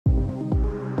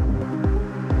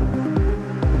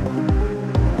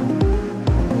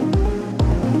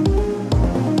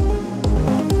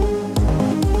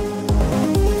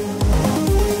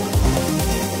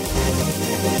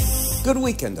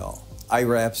weekend all.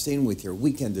 Ira Epstein with your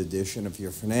weekend edition of your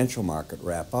financial market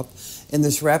wrap-up. And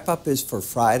this wrap-up is for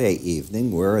Friday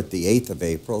evening. We're at the 8th of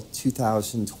April,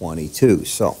 2022.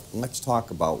 So let's talk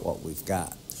about what we've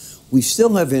got. We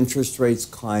still have interest rates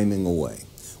climbing away.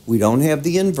 We don't have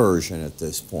the inversion at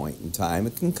this point in time.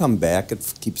 It can come back.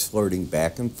 It keeps flirting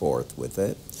back and forth with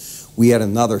it. We had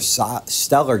another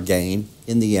stellar gain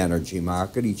in the energy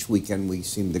market. Each weekend we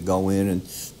seem to go in and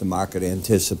the market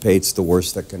anticipates the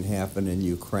worst that can happen in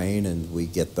Ukraine, and we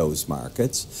get those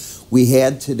markets. We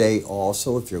had today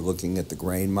also, if you're looking at the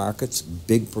grain markets,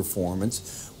 big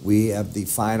performance. We have the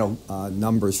final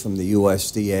numbers from the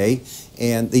USDA,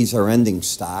 and these are ending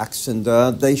stocks, and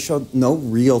they showed no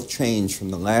real change from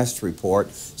the last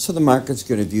report, so the market's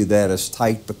going to view that as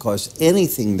tight because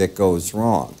anything that goes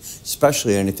wrong,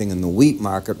 especially anything in the wheat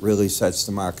market, really sets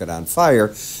the market on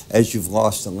fire, as you've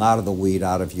lost a lot of the wheat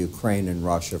out of Ukraine and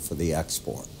Russia for the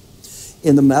export.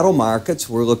 In the metal markets,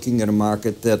 we're looking at a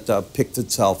market that picked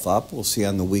itself up. We'll see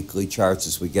on the weekly charts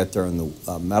as we get there in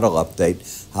the metal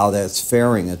update how that's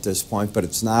faring at this point, but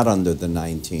it's not under the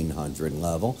 1900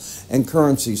 level. And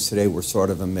currencies today were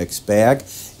sort of a mixed bag,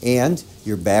 and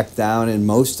you're back down in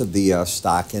most of the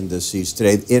stock indices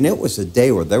today. And it was a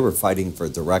day where they were fighting for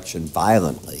direction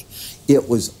violently. It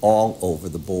was all over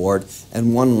the board.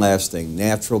 And one last thing,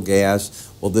 natural gas.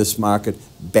 Well, this market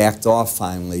backed off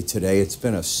finally today. It's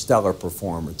been a stellar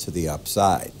performer to the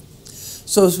upside.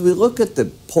 So as we look at the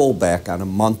pullback on a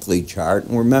monthly chart,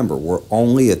 and remember, we're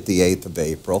only at the 8th of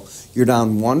April, you're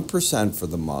down 1% for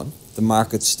the month. The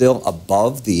market's still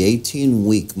above the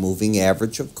 18-week moving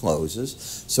average of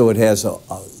closes, so it has a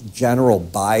general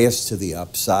bias to the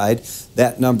upside.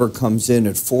 That number comes in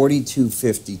at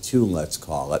 42.52, let's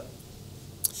call it.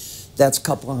 That's a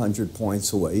couple of hundred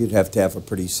points away. You'd have to have a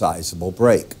pretty sizable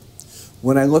break.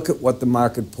 When I look at what the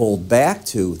market pulled back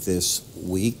to this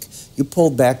week, you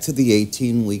pulled back to the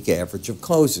 18-week average of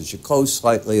closes. You closed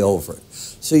slightly over it.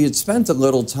 So you'd spent a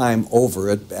little time over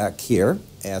it back here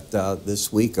at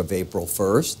this week of April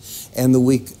 1st, and the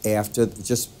week after,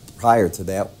 just prior to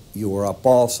that, you were up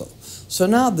also. So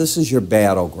now this is your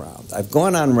battleground. I've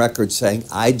gone on record saying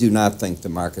I do not think the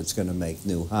market's going to make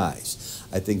new highs.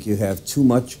 I think you have too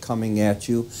much coming at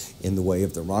you in the way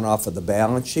of the runoff of the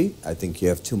balance sheet. I think you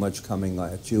have too much coming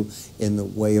at you in the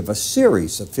way of a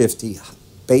series of 50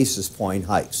 basis point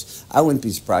hikes. I wouldn't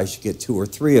be surprised you get 2 or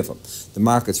 3 of them. The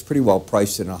market's pretty well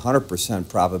priced in 100%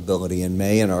 probability in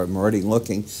May, and I'm already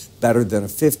looking better than a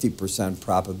 50%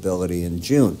 probability in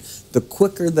June. The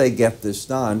quicker they get this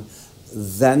done,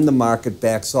 then the market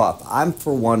backs off. I'm,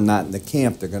 for one, not in the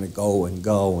camp they're going to go and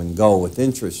go and go with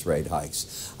interest rate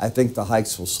hikes. I think the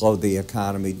hikes will slow the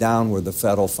economy down, where the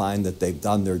Fed will find that they've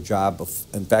done their job.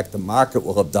 In fact, the market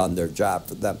will have done their job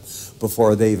for them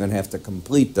before they even have to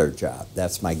complete their job.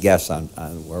 That's my guess on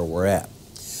where we're at.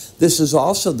 This is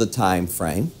also the time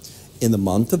frame in the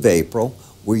month of April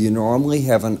where you normally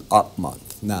have an up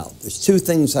month. Now, there's 2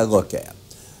 things I look at.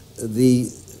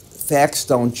 The facts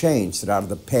don't change, that out of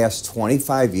the past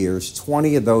 25 years,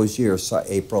 20 of those years saw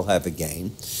April have a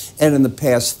gain. And in the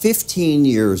past 15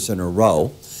 years in a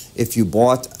row, if you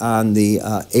bought on the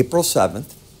April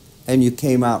 7th and you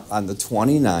came out on the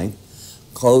 29th,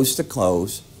 close to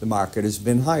close, the market has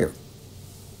been higher.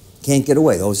 Can't get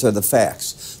away. Those are the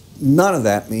facts. None of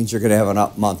that means you're going to have an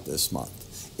up month this month.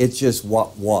 It's just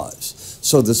what was.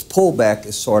 So this pullback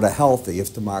is sort of healthy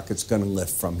if the market's going to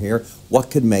lift from here. What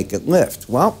could make it lift?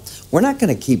 Well, we're not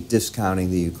going to keep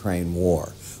discounting the Ukraine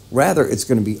war. Rather, it's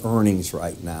going to be earnings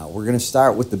right now. We're going to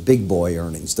start with the big boy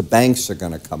earnings. The banks are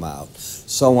going to come out,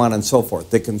 so on and so forth.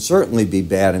 They can certainly be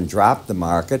bad and drop the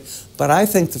market, but I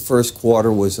think the first quarter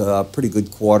was a pretty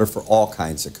good quarter for all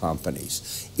kinds of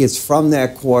companies. It's from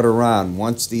that quarter on,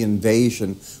 once the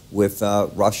invasion with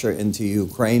Russia into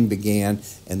Ukraine began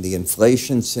and the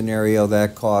inflation scenario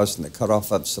that caused and the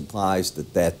cutoff of supplies,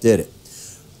 that did it.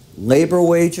 Labor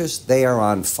wages, they are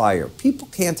on fire. People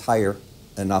can't hire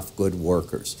enough good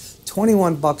workers.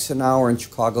 $21 an hour in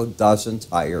Chicago doesn't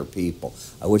hire people.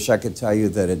 I wish I could tell you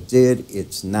that it did.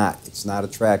 It's not. It's not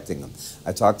attracting them.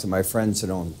 I talk to my friends that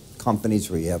own companies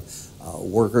where you have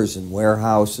workers in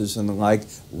warehouses and the like,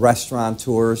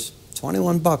 restaurateurs.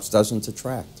 $21 doesn't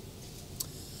attract.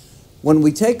 When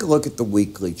we take a look at the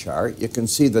weekly chart, you can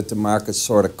see that the market's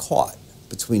sort of caught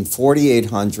between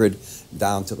 4,800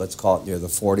 down to, let's call it, near the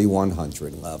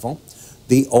 4,100 level.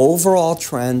 The overall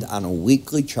trend on a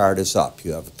weekly chart is up.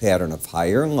 You have a pattern of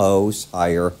higher lows,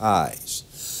 higher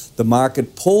highs. The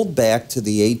market pulled back to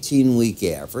the 18-week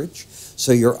average,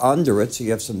 so you're under it, so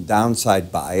you have some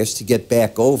downside bias. To get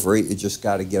back over it, you just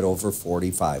got to get over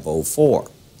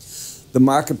 45.04. The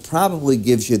market probably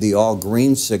gives you the all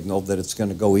green signal that it's going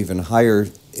to go even higher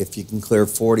if you can clear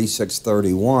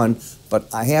 46.31,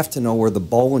 but I have to know where the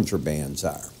Bollinger Bands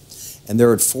are. And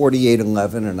they're at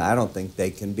 48.11, and I don't think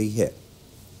they can be hit.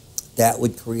 That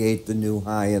would create the new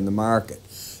high in the market.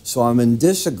 So I'm in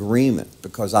disagreement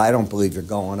because I don't believe you're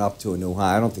going up to a new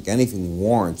high. I don't think anything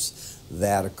warrants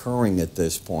that occurring at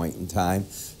this point in time.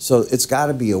 So it's got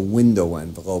to be a window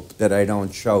envelope that I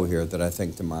don't show here that I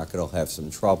think the market will have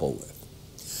some trouble with.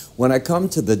 When I come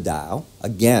to the Dow,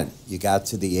 again, you got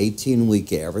to the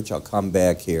 18-week average. I'll come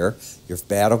back here. Your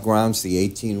battleground's the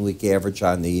 18-week average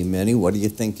on the E-mini. What do you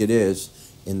think it is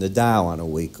in the Dow on a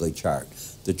weekly chart?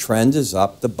 The trend is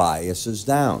up, the bias is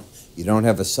down. You don't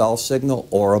have a sell signal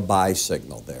or a buy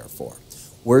signal, therefore.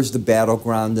 Where's the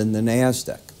battleground in the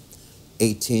NASDAQ?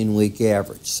 18-week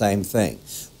average, same thing.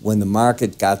 When the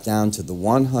market got down to the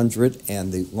 100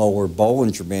 and the lower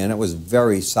Bollinger Band, it was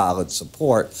very solid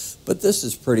support, but this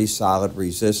is pretty solid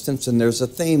resistance, and there's a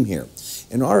theme here.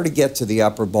 In order to get to the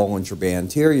upper Bollinger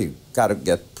Band here, you've got to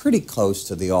get pretty close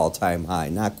to the all-time high,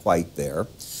 not quite there.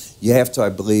 You have to, I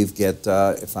believe, get,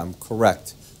 if I'm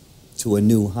correct, to a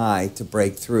new high to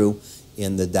break through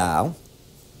in the Dow.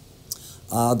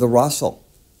 The Russell,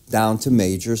 down to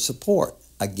major support.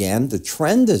 Again, the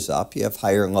trend is up. You have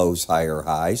higher lows, higher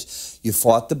highs. You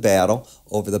fought the battle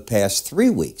over the past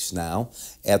 3 weeks now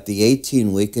at the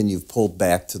 18-week, and you've pulled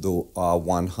back to the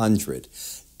 100.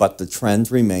 But the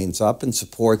trend remains up and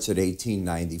supports at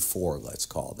 1894, let's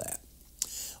call that,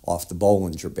 off the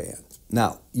Bollinger Band.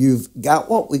 Now, you've got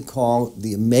what we call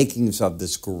the makings of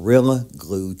this gorilla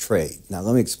glue trade. Now,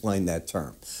 let me explain that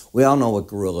term. We all know what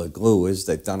gorilla glue is.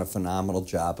 They've done a phenomenal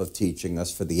job of teaching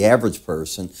us. For the average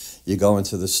person, you go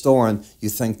into the store and you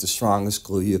think the strongest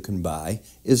glue you can buy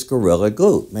is gorilla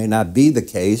glue. It may not be the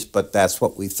case, but that's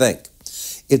what we think.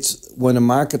 It's when a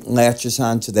market latches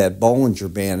onto that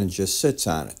Bollinger Band and just sits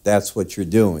on it. That's what you're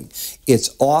doing.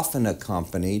 It's often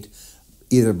accompanied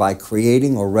either by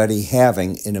creating or already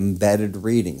having an embedded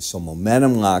reading. So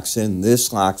momentum locks in,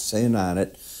 this locks in on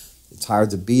it. It's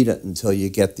hard to beat it until you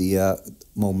get the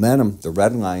momentum, the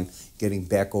red line, getting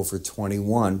back over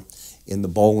 21 in the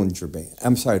Bollinger Band.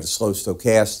 I'm sorry, the slow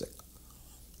stochastic.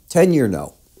 10-year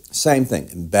note, same thing,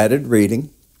 embedded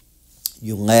reading.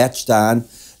 You latched on.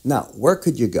 Now, where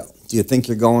could you go? Do you think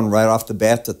you're going right off the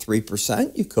bat to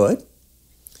 3%? You could.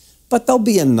 But there'll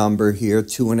be a number here,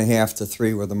 2.5 to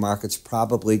 3, where the market's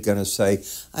probably going to say,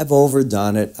 I've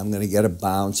overdone it, I'm going to get a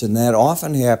bounce. And that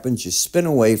often happens. You spin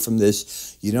away from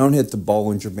this, you don't hit the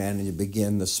Bollinger Band, and you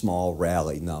begin the small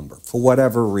rally number for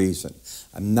whatever reason.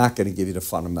 I'm not going to give you the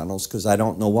fundamentals because I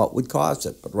don't know what would cause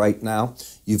it. But right now,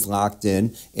 you've locked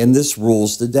in, and this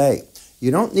rules the day.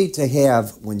 You don't need to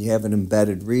have, when you have an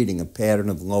embedded reading, a pattern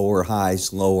of lower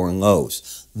highs, lower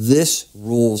lows. This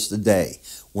rules the day.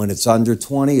 When it's under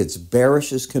 20, it's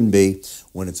bearish as can be.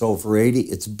 When it's over 80,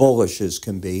 it's bullish as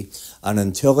can be. And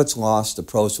until it's lost, the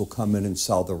pros will come in and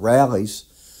sell the rallies.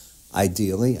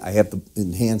 Ideally, I have the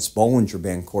enhanced Bollinger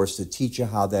Band course to teach you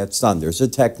how that's done. There's a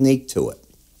technique to it.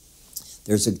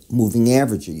 There's a moving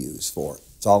average you use for it.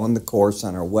 It's all in the course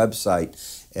on our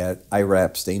website at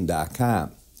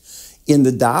iraepstein.com. In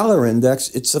the dollar index,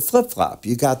 it's a flip-flop.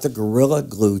 You got the gorilla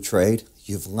glue trade.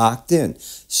 You've locked in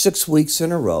 6 weeks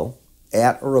in a row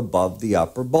at or above the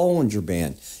upper Bollinger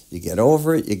Band. You get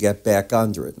over it, you get back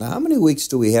under it. Now, how many weeks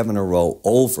do we have in a row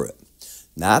over it?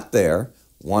 Not there.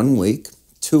 1 week,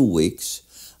 2 weeks.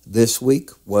 This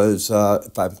week was,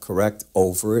 if I'm correct,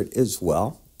 over it as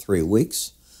well. 3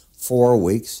 weeks, 4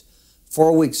 weeks.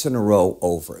 4 weeks in a row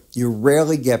over it. You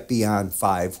rarely get beyond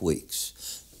 5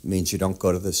 weeks. It means you don't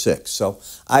go to the 6. So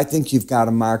I think you've got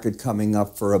a market coming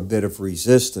up for a bit of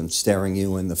resistance staring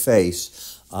you in the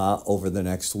face over the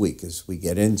next week as we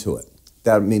get into it.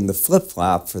 That would mean the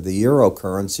flip-flop for the euro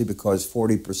currency, because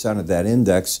 40% of that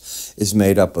index is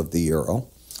made up of the euro.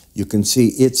 You can see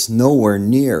it's nowhere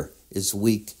near as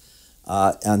weak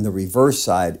on the reverse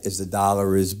side as the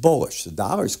dollar is bullish. The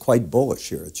dollar is quite bullish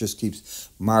here. It just keeps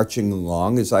marching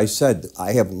along. As I said,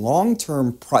 I have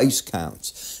long-term price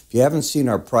counts. If you haven't seen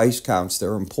our price counts,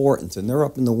 they're important, and they're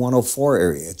up in the 104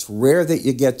 area. It's rare that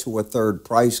you get to a third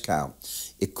price count.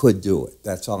 It could do it.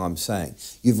 That's all I'm saying.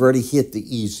 You've already hit the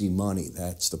easy money.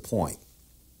 That's the point.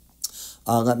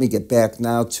 Let me get back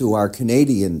now to our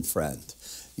Canadian friend.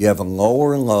 You have a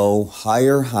lower low,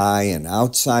 higher high, and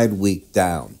outside week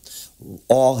down,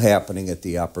 all happening at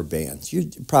the upper bands.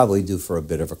 You probably due for a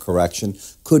bit of a correction.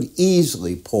 Could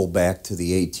easily pull back to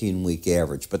the 18-week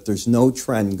average, but there's no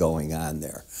trend going on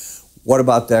there. What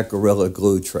about that gorilla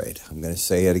glue trade? I'm going to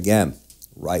say it again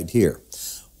right here.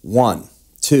 1,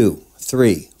 2,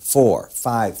 3, 4,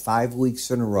 5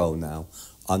 weeks in a row now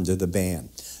under the band.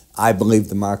 I believe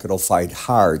the market will fight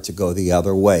hard to go the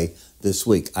other way this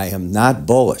week. I am not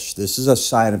bullish. This is a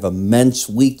sign of immense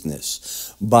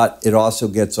weakness, but it also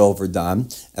gets overdone.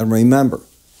 And remember,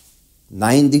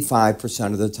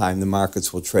 95% of the time the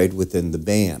markets will trade within the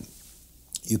band.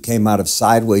 You came out of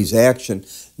sideways action,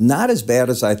 not as bad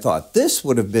as I thought. This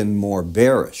would have been more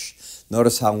bearish.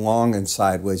 Notice how long and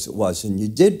sideways it was, and you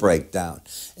did break down.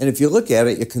 And if you look at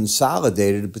it, you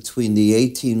consolidated between the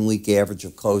 18-week average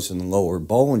of close and the lower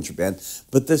Bollinger Band,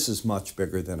 but this is much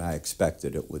bigger than I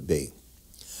expected it would be.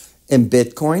 In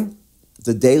Bitcoin,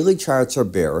 the daily charts are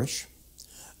bearish.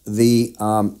 The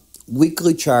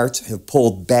weekly charts have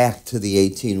pulled back to the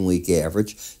 18-week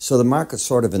average, so the market's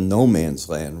sort of in no man's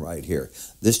land right here.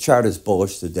 This chart is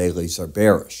bullish, the dailies are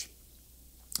bearish.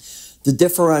 The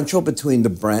differential between the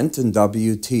Brent and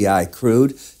WTI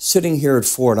crude sitting here at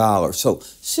 $4. So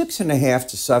 $6.50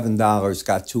 to $7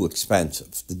 got too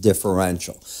expensive, the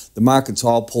differential. The market's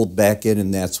all pulled back in,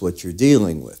 and that's what you're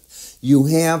dealing with. You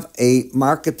have a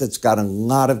market that's got a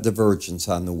lot of divergence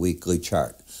on the weekly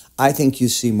chart. I think you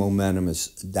see momentum is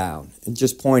down and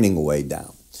just pointing away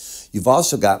down. You've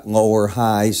also got lower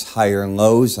highs, higher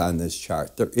lows on this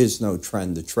chart. There is no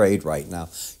trend to trade right now.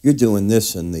 You're doing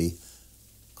this in the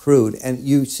crude, and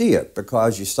you see it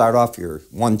because you start off, you're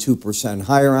 1-2%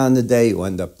 higher on the day, you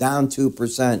end up down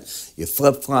 2%, you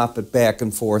flip-flop it back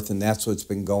and forth, and that's what's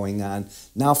been going on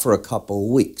now for a couple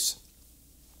of weeks.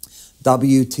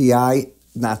 WTI,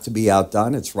 not to be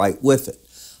outdone, it's right with it.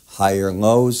 Higher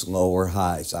lows, lower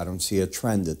highs. I don't see a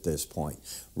trend at this point.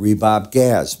 Rebob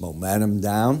gas, momentum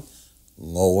down,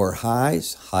 lower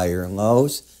highs, higher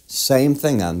lows, same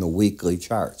thing on the weekly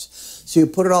charts. So you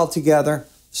put it all together,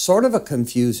 sort of a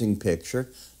confusing picture,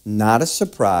 not a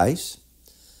surprise.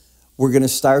 We're going to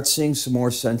start seeing some more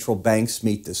central banks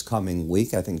meet this coming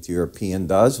week. I think the European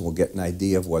does. We'll get an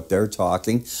idea of what they're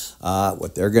talking,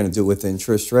 what they're going to do with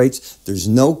interest rates. There's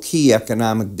no key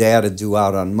economic data due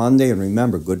out on Monday, and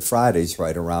remember, Good Friday's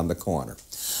right around the corner.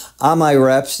 I'm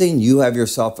Ira Epstein. You have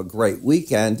yourself a great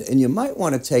weekend, and you might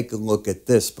want to take a look at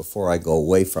this before I go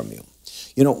away from you.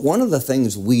 You know, one of the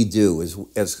things we do is,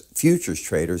 as futures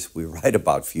traders, we write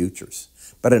about futures,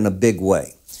 but in a big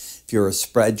way. If you're a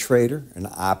spread trader, an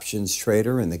options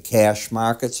trader in the cash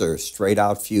markets, or straight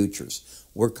out futures,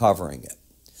 we're covering it.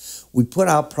 We put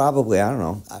out probably, I don't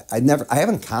know, I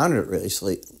haven't counted it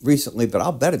recently, but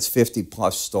I'll bet it's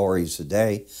 50+ stories a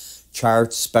day.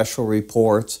 Charts, special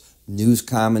reports, news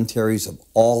commentaries of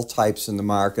all types in the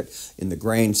market. In the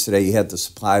grains today, you had the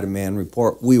supply-demand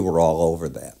report. We were all over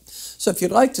that. So if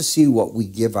you'd like to see what we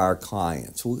give our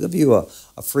clients, we'll give you a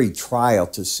free trial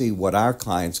to see what our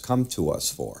clients come to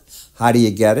us for. How do you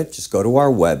get it? Just go to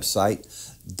our website,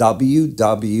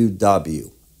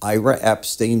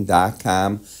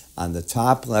 www.iraepstein.com. On the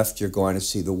top left, you're going to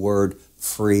see the word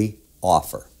free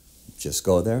offer. Just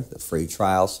go there, the free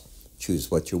trials,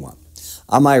 choose what you want.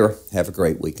 I'm Ira. Have a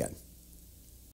great weekend.